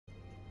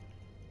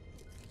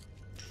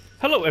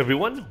Hello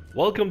everyone,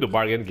 welcome to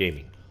Bargain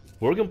Gaming.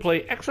 We're gonna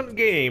play excellent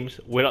games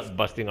without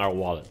busting our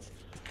wallets.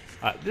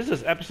 This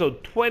is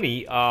episode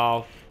 20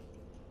 of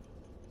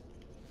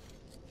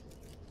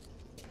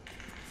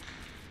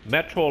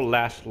Metro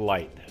Last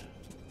Light.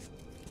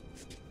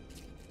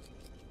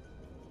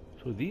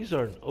 So these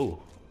are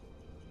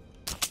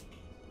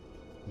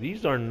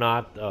these are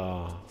not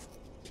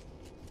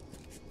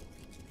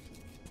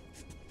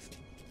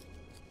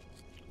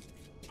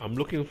I'm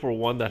looking for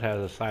one that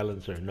has a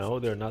silencer. No,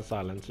 they're not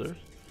silencers.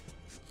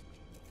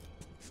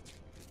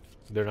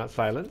 They're not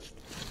silenced.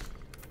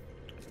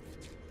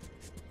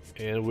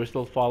 And we're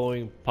still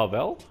following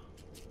Pavel.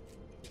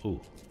 Ooh.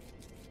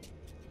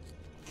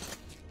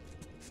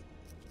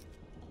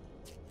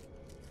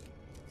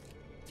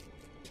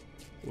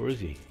 Where is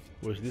he?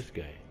 Where's this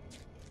guy?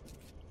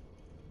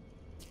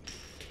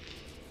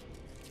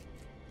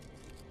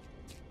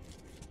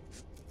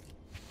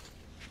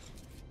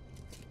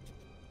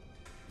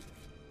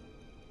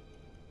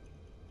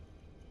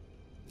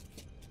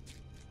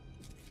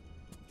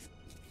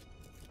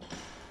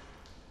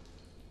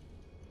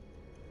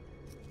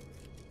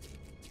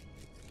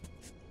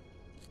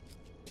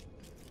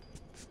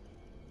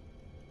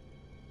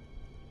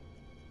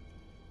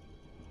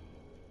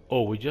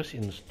 Oh, we just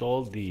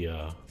installed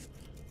the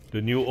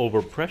new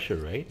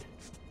overpressure, right?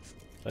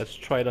 Let's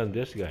try it on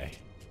this guy.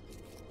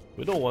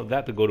 We don't want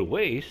that to go to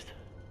waste.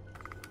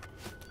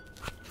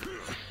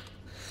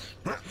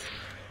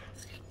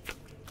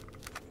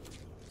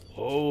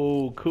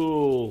 Oh,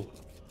 cool.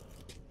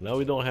 Now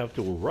we don't have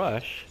to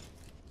rush.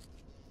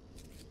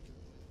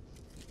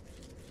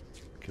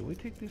 Can we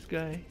take this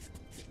guy?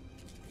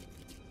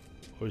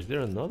 Or is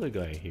there another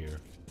guy here?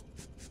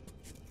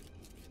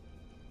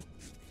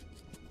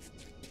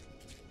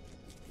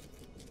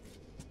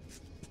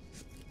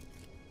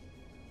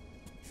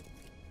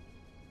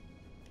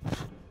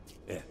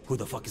 Who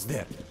the fuck is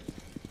there?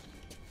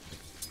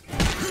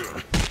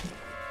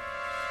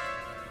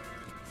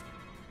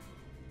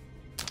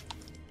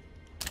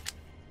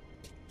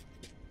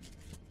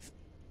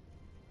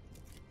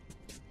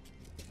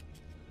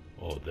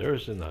 Oh,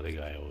 there's another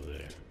guy over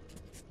there.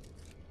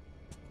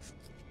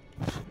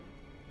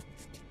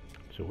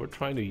 So we're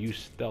trying to use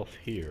stealth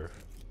here.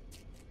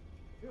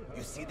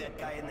 You see that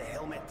guy in the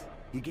helmet?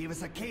 He gave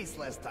us a case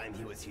last time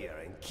he was here,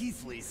 and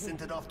Keithley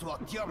sent it off to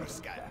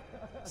Oktyabrsky.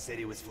 Said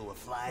he was full of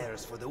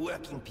flyers for the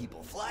working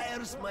people.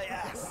 Flyers, my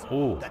ass!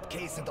 Ooh. That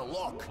case had a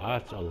lock.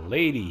 That's a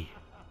lady.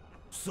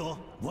 So,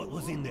 what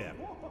was in there?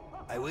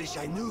 I wish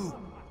I knew.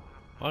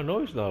 Oh no,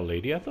 it's not a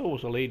lady. I thought it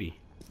was a lady.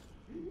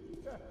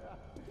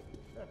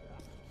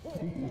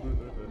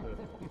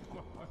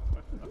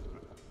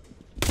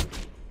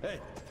 Hey,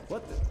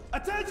 what the?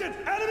 Attention!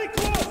 Enemy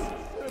close!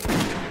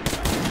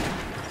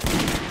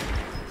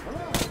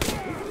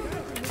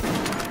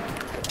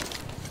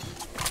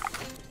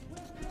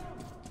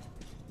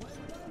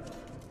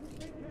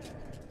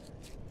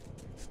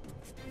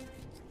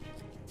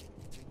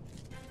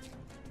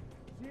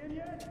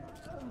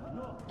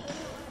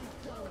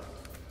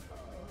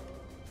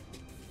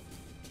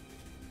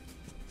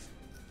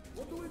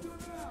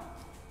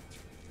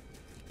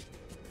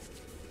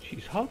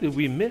 Jeez, how did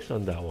we miss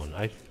on that one?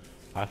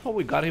 I thought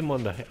we got him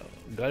on the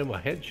got him a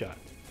headshot.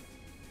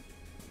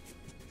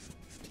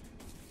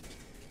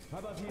 How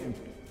about you?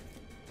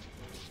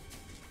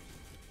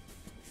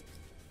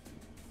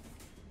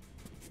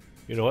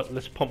 You know what?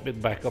 Let's pump it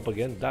back up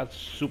again. That's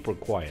super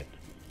quiet.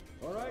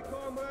 All right,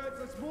 comrades,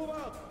 let's move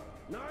out.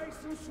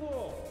 Nice and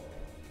slow.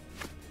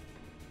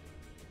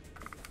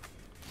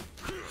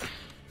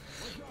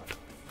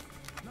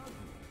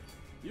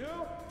 You?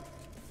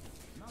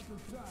 Not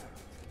inside.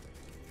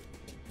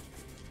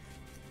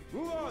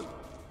 Move on.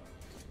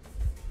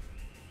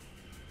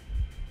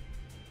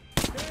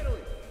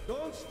 Steadily.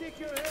 Don't stick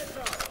your heads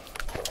out.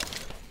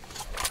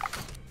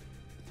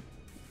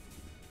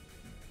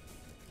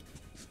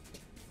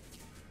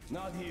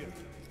 Not here.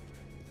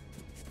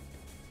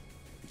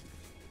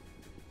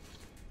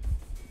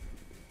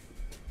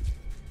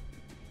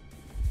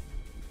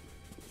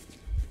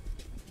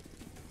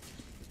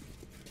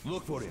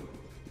 Look for him.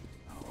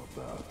 How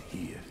about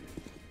here?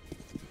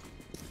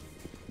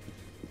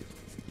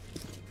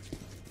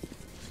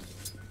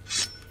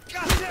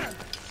 Goddamn!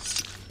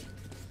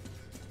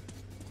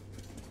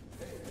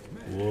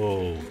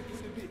 Whoa.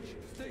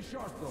 Stay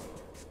sharp, though.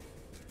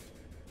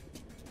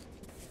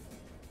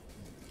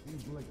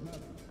 Seems like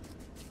nothing.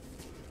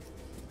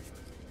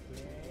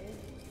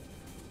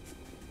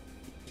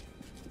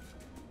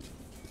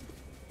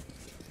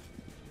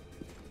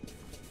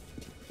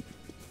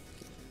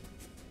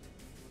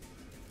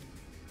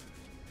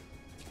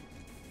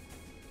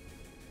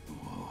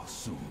 Oh,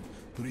 soon.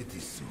 Pretty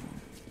soon.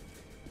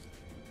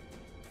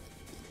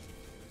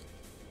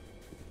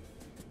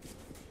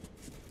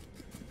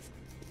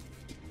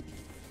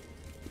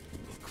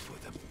 Look for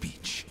the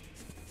beach.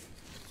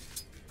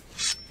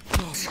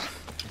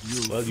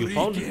 Well, you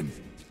found him.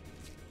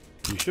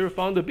 You sure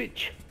found the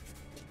bitch.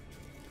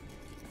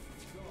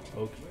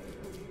 Okay.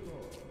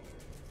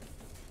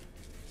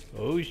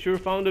 Oh, you sure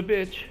found a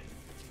bitch.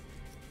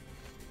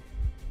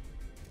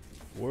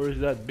 Where's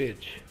that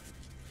bitch?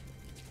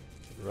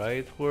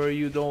 Right where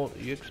you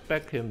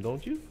expect him,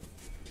 don't you?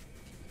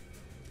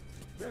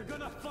 We're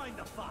gonna find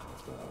the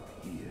fox.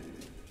 Here.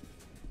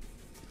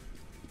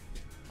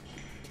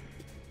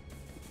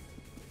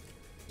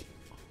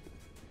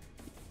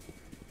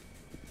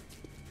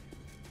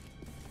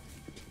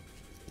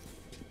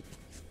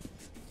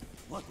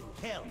 What in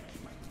hell?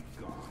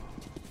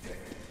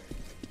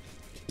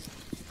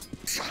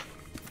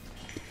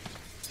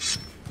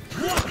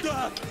 What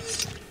the?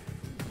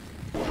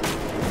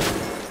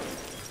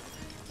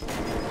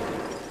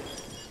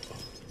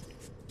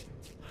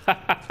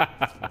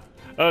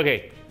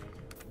 Okay.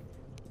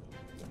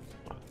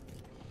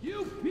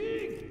 You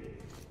pig!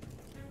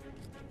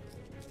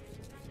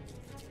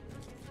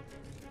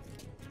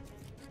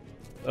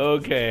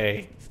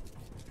 Okay.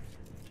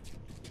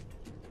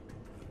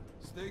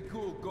 Stay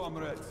cool,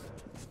 comrades.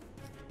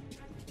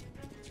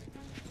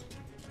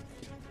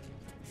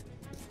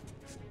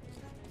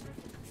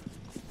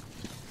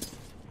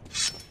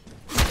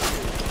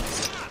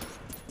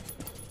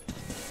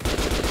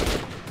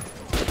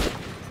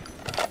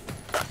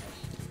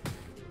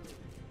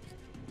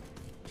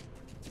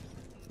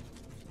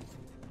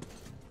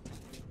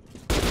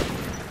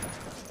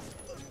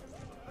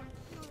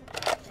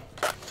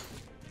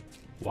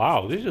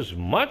 Wow, this is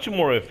much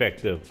more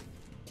effective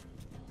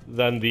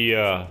than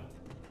the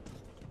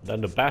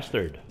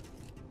bastard.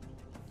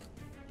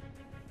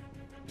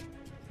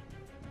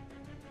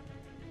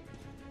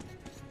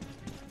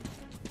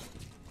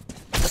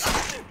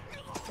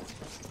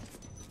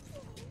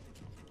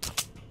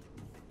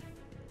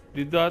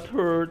 Did that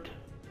hurt?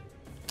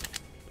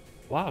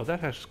 Wow, that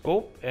has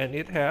scope and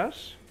it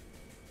has...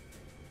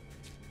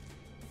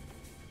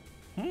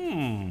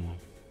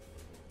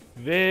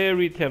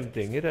 Very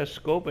tempting. It has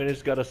scope and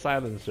it's got a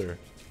silencer.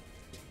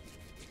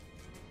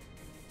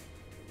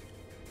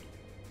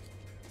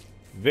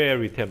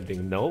 Very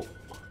tempting. No.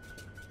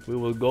 We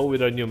will go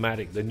with a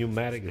pneumatic. The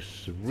pneumatic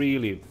is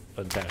really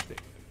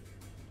fantastic.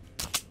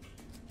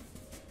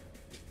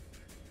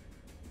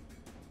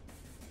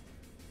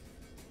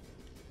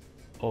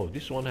 Oh,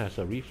 this one has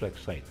a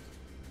reflex sight.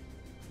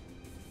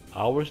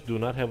 Ours do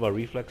not have a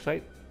reflex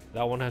sight.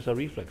 That one has a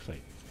reflex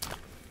sight.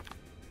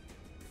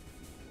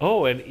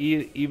 Oh, and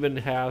it even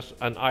has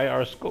an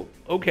IR scope.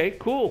 Okay,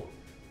 cool.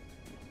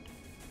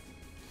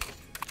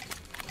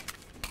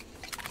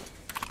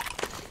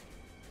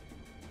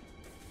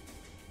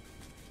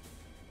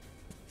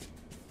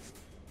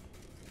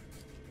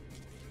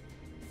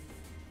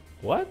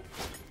 What?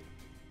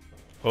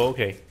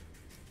 Okay.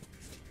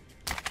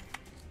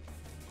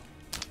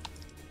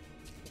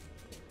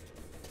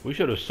 We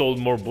should have sold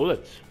more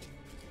bullets.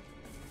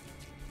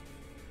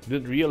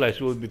 Didn't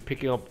realize we would be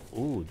picking up...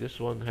 Ooh, this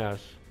one has...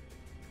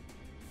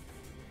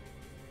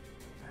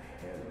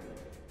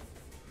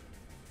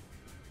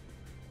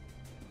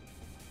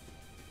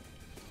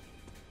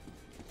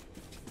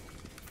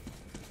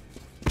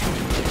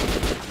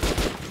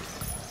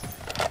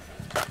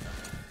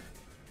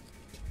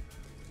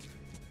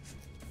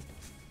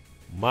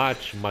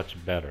 Much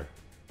better.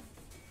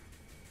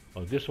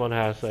 Oh, this one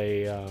has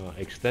a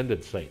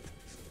extended sight.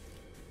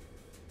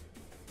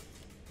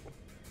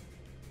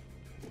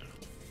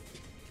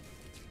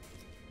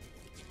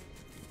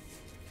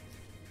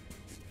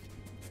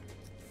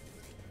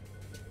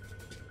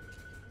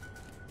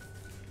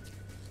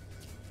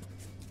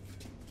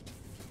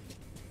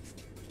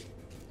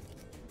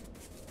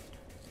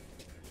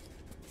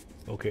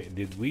 Okay,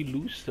 did we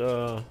lose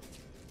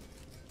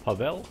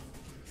Pavel?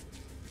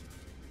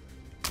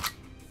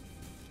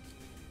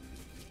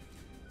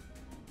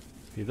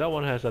 See, that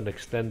one has an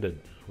extended,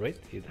 right?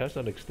 It has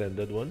an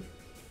extended one.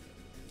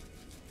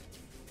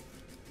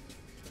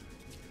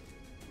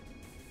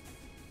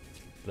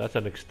 That's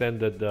an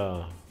extended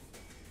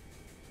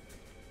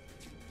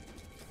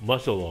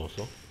muzzle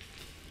also.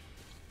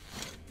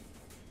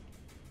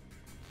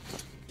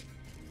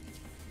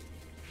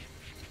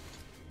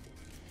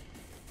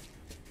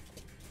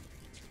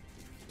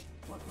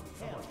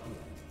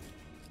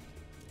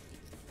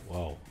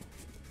 Wow.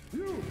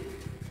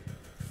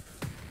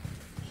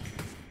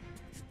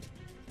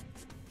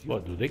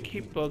 What, do they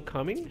keep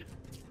coming?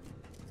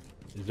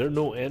 Is there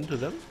no end to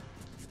them?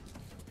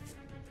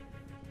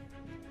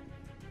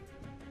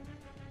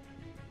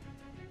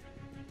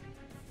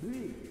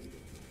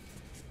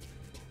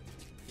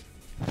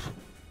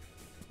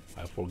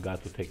 I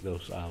forgot to take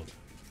those out.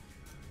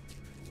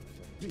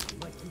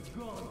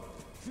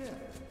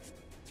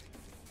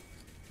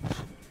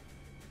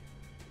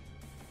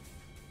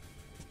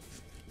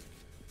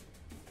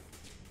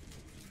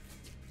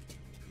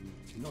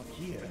 Not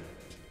here.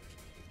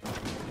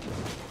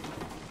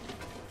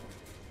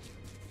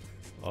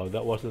 Oh,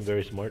 that wasn't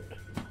very smart.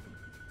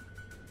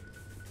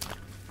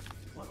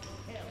 What the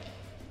hell?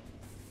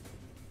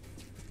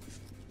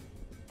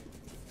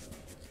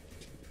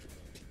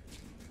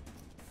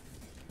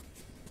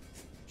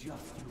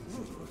 Just you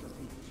look at the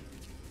beach.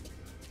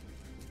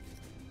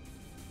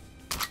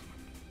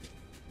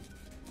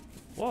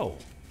 Whoa.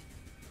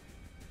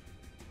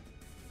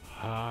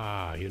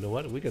 Ah, you know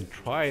what? We can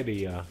try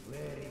the...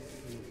 Where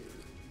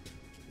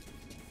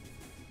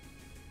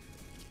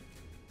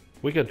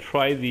We can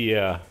try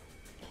the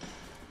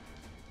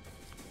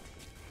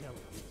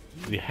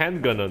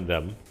handgun on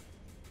them.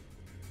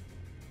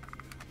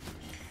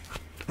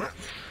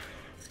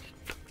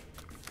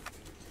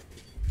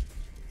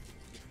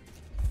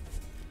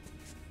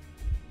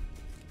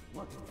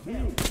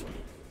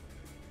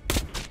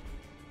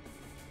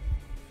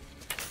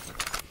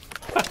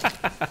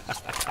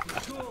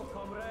 Cool,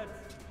 comrades.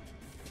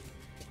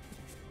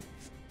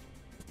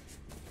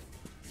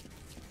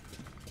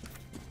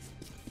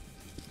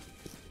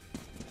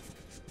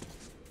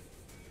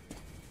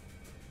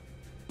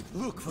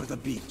 Look for the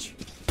beach.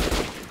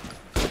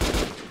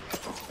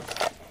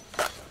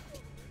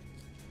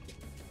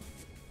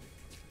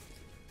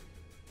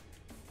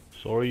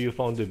 Sorry you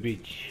found the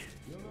beach.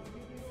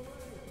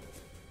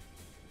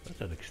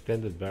 That's an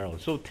extended barrel.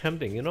 It's so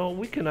tempting, you know,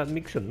 we cannot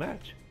mix and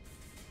match.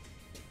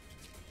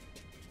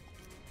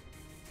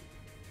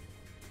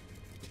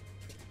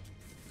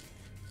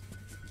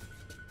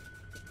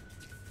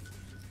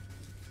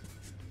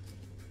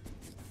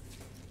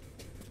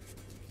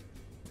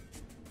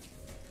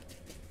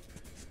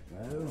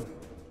 Well,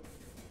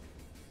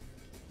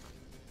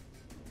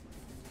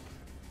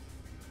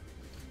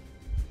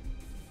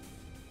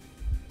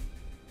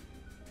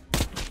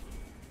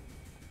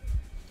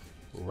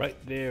 Right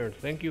there.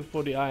 Thank you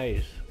for the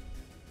eyes.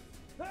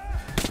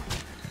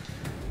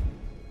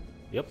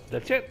 Yep,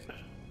 that's it.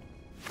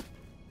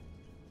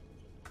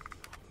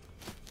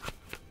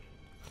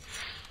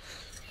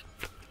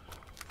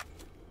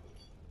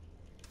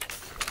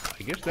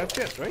 I guess that's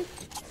it, right?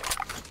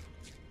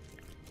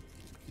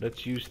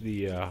 Let's use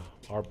the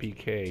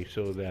RPK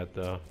so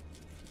that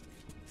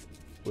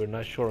we're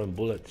not short on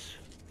bullets.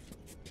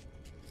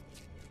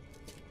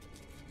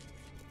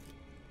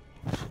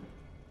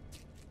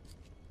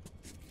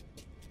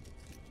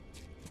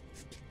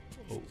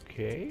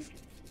 Okay.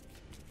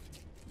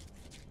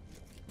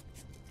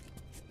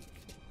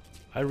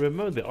 I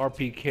remember the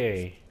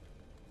RPK.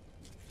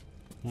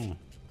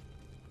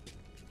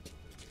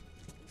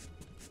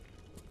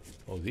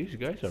 Oh, these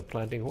guys are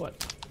planting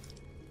what?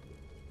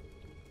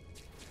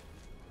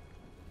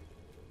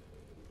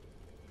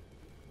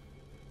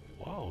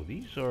 Wow,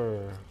 these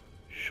are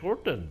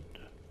shortened.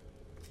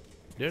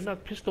 They're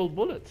not pistol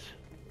bullets.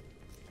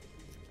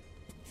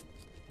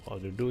 Oh,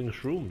 they're doing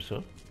shrooms,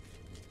 huh?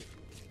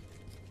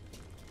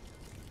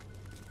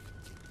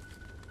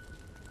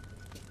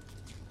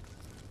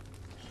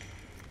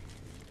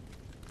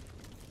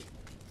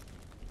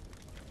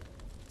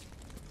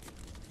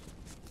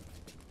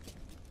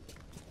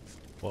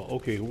 Well,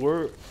 okay,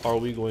 where are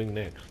we going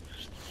next?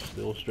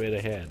 Still straight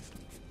ahead.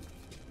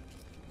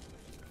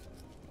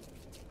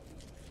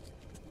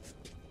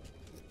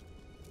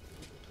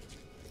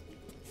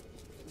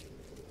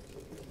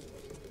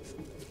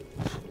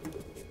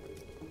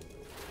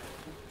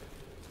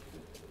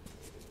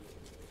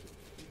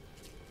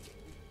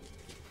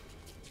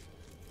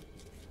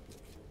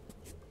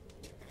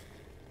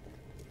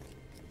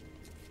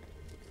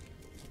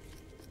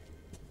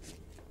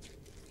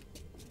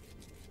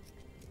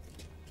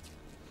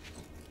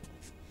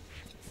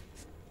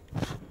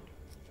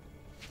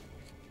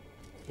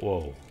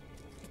 Whoa.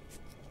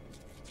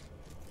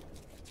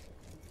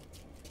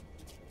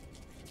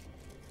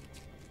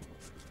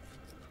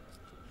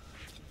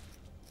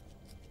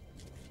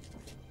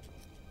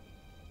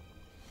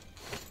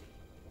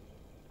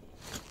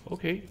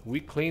 Okay, we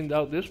cleaned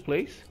out this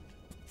place.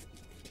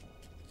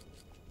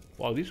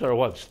 Wow, these are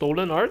what?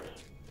 Stolen art?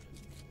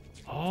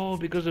 Oh,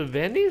 because of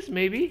Venice,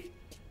 maybe?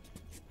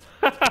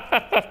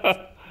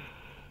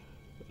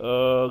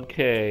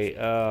 Okay,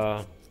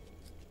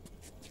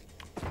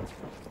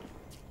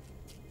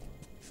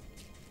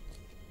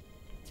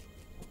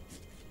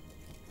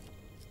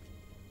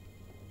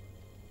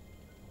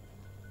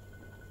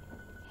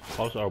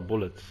 how's our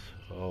bullets?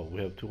 Oh,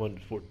 we have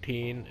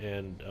 214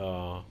 and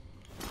how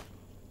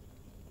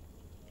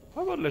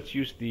about let's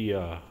use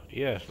the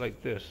yes,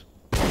 like this.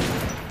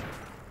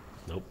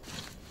 Nope.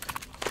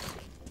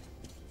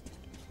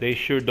 They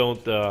sure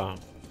don't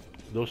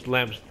those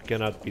lamps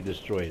cannot be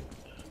destroyed.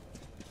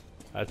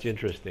 That's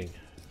interesting.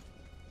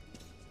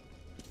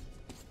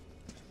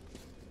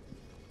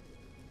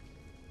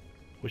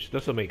 Which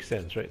doesn't make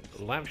sense, right?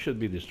 Lamps should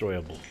be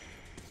destroyable.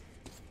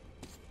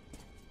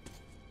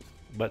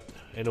 But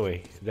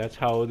anyway, that's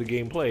how the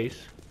game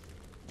plays.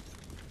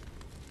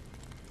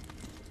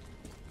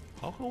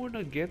 How come we're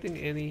not getting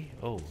any?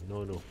 Oh,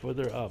 no, no,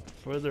 further up,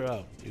 further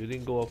up. You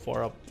didn't go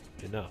far up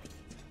enough.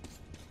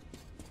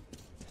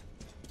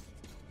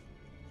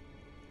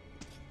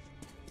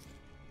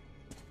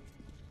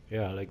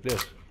 Yeah, like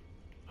this.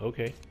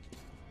 Okay.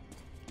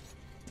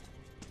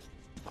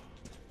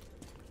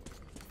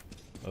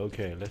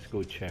 Okay, let's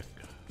go check.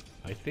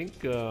 I think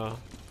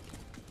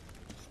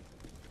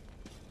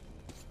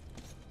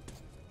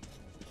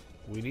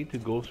we need to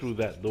go through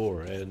that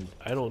door, and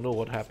I don't know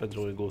what happens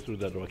when we go through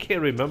that door. I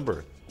can't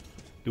remember.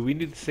 Do we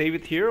need to save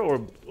it here,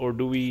 or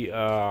do we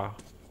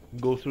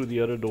go through the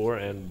other door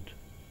and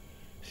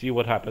see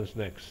what happens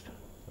next?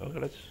 Okay,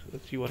 let's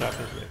see what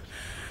happens next.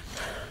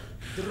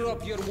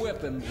 Drop your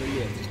weapon,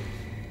 Brienne.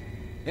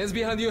 Hands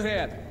behind your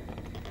head.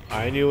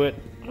 I knew it.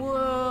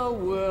 Well,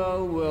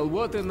 well, well,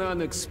 what an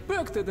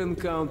unexpected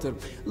encounter.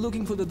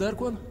 Looking for the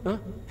Dark One, huh?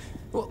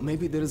 Well,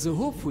 maybe there's a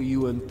hope for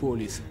you and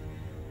Polis.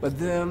 But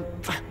then,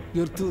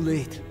 you're too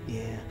late.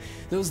 Yeah,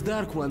 those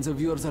Dark Ones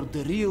of yours are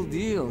the real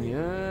deal,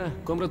 yeah?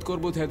 Comrade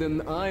Corbett had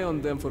an eye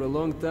on them for a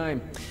long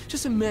time.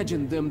 Just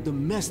imagine them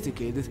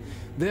domesticated,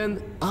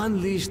 then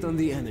unleashed on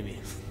the enemy.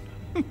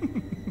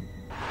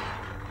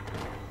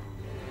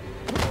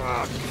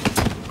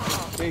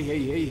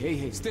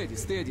 Hey,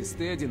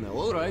 steady now.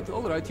 All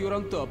right, you're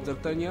on top,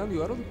 D'Artagnan,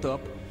 you are on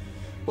top.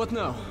 What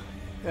now?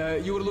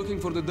 You were looking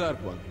for the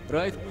Dark One,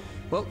 right?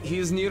 Well, he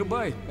is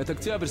nearby, at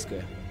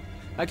Oktyabrskaya.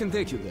 I can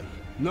take you there.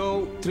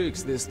 No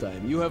tricks this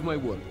time, you have my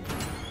word.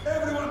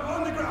 Everyone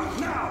on the ground,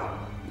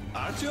 now!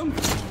 Artyom?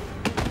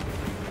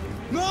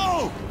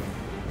 No!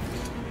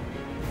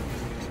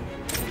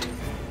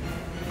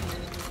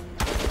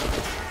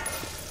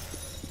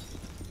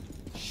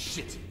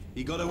 Shit,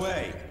 he got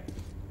away.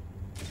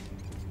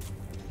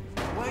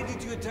 Why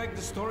did you attack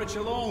the storage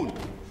alone?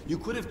 You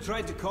could have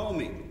tried to call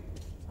me.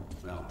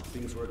 Well,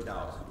 things worked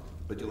out.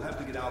 But you'll have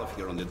to get out of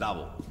here on the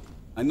double.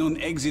 I know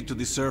an exit to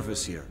the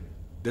surface here.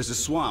 There's a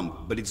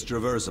swamp, but it's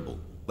traversable.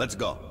 Let's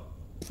go.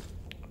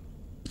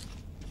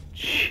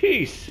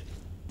 Jeez.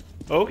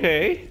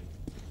 Okay.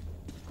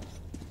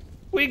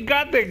 We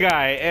got the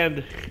guy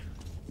and...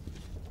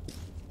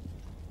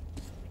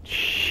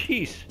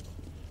 Jeez.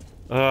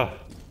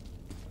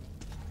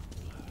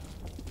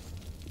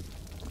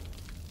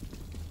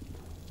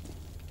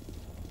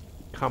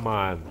 Come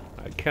on.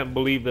 I can't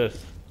believe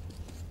this.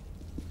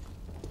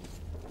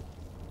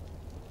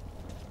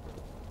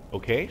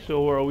 Okay,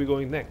 so where are we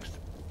going next?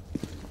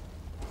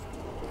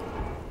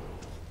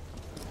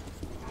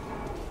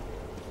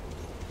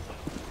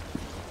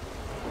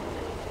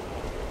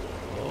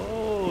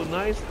 Oh,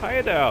 nice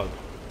hideout.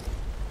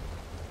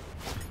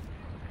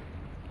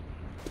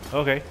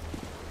 Okay.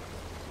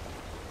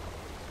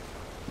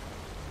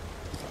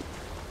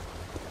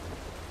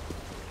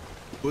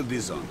 Put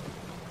this on.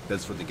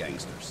 That's for the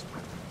gangsters.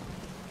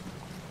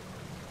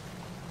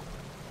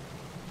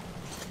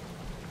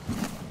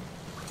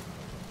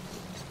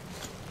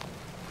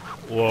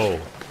 Whoa.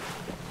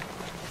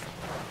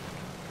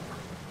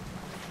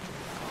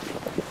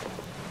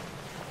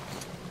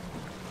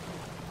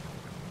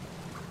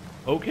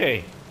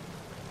 Okay.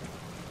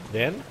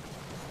 Then,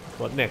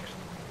 what next?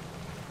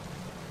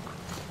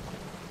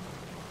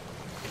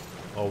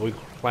 Oh, we're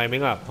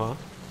climbing up, huh?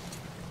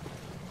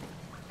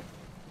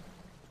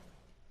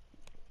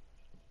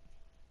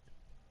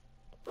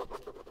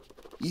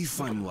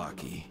 If I'm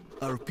lucky,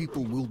 our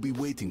people will be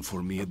waiting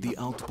for me at the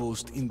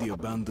outpost in the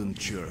abandoned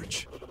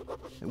church.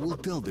 I will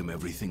tell them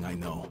everything I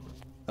know.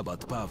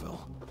 About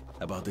Pavel,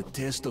 about the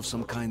test of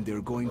some kind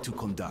they're going to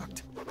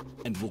conduct,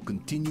 and will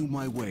continue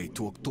my way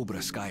to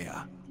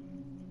Oktyabrskaya.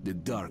 The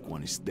Dark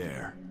One is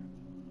there.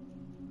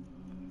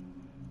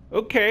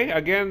 Okay,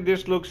 again,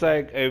 this looks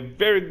like a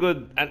very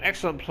good and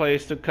excellent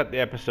place to cut the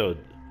episode.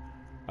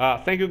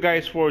 Thank you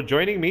guys for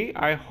joining me.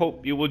 I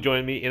hope you will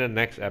join me in the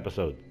next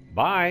episode.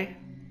 Bye!